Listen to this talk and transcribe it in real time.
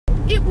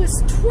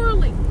was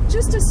twirling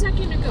just a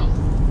second ago.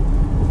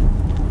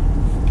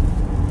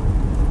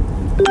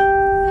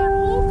 That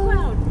whole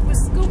cloud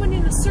was going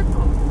in a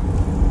circle,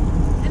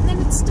 and then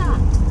it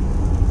stopped.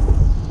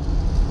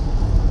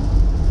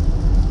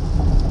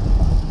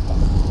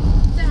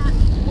 That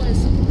was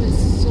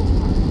so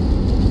hard.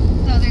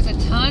 So there's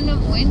a ton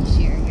of wind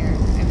shear here.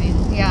 I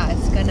mean, yeah,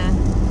 it's gonna.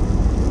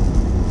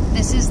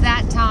 This is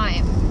that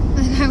time.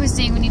 I was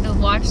saying we need to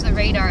watch the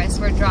radar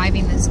as we're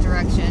driving this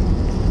direction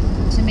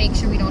to make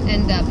sure we don't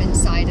end up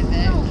inside of it.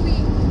 No,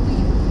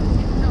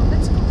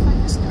 let's go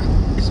find a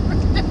Starbucks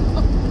right now.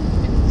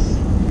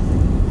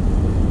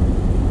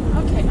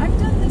 Okay, I've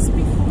done this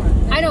before.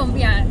 I don't,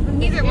 yeah,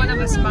 neither one of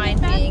us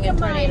mind being in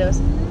tornadoes.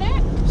 My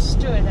neck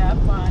stood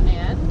up on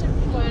end,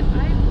 but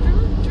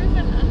I've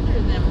driven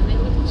under them and they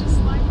look just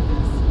like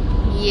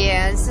this.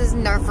 Yeah, this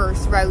isn't our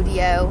first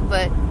rodeo,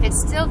 but it's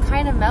still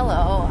kind of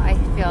mellow, I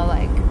feel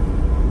like.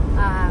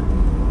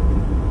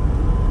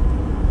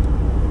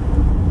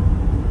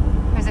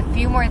 There's a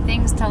few more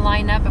things to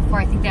line up before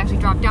I think they actually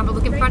drop down, but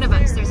look in front of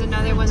us. There's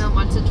another one that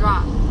wants to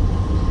drop.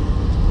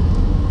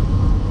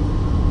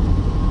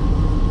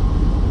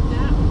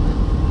 That one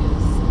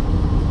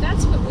is,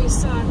 that's what we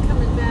saw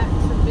coming back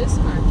from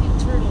Bismarck in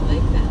Turtle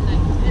Lake that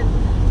night. And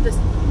the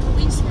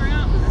police were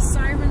out and the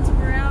sirens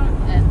were out,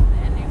 and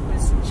it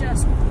was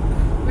just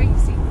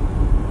crazy.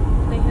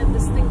 They had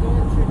this thing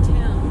going through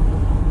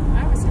town.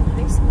 I was in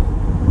high school.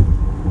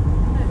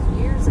 That was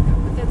years ago,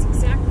 but that's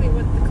exactly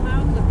what the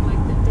cloud looked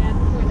like that Dad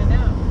pointed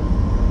out.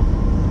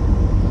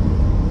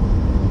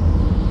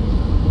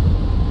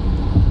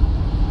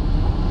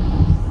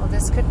 Well,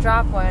 this could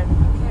drop one.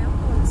 Okay, I'm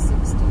going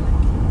 60. I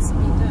can't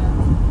speed up.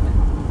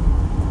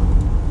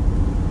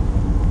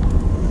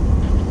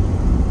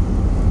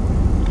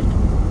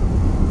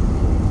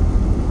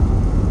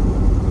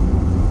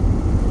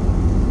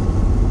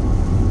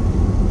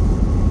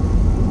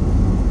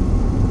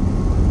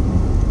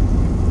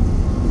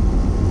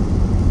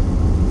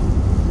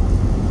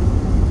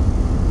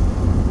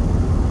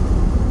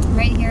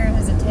 Right here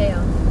has a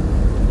tail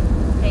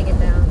hanging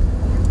down.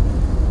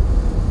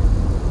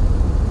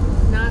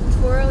 Not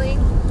twirling,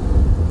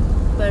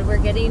 but we're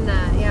getting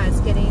that, yeah,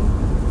 it's getting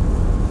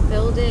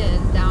filled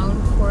in down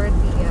toward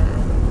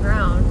the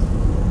ground.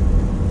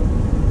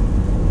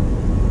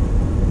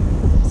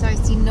 So I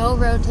see no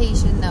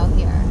rotation though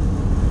here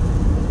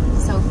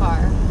so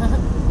far.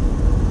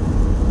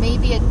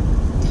 Maybe a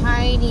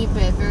tiny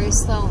bit, very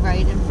slow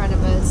right in front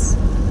of us.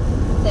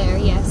 There,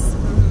 yes.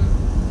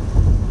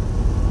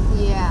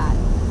 Yeah,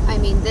 I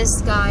mean, this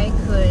sky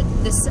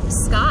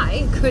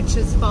could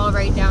just fall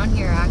right down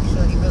here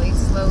actually, really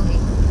slowly.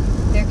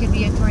 There could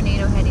be a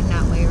tornado heading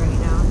that way right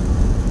now.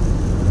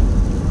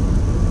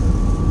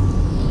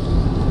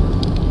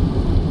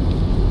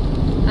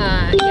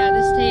 Yeah,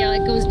 this tail,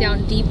 it goes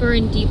down deeper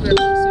and deeper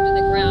closer to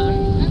the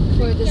ground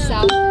toward the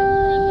south.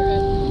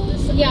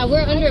 Yeah,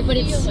 we're under it, but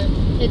it's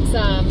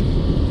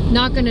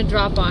not gonna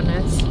drop on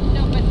us.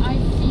 No, but I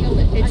feel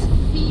it. I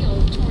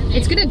feel tornadoes.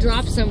 It's gonna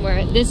drop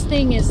somewhere. This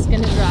thing is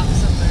gonna drop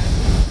somewhere.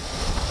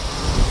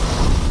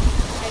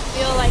 I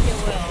feel like it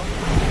will.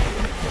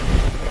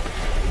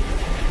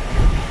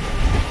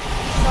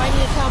 So I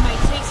need to tell my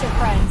chaser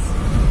friends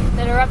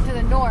that are up to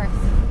the north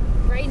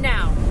right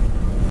now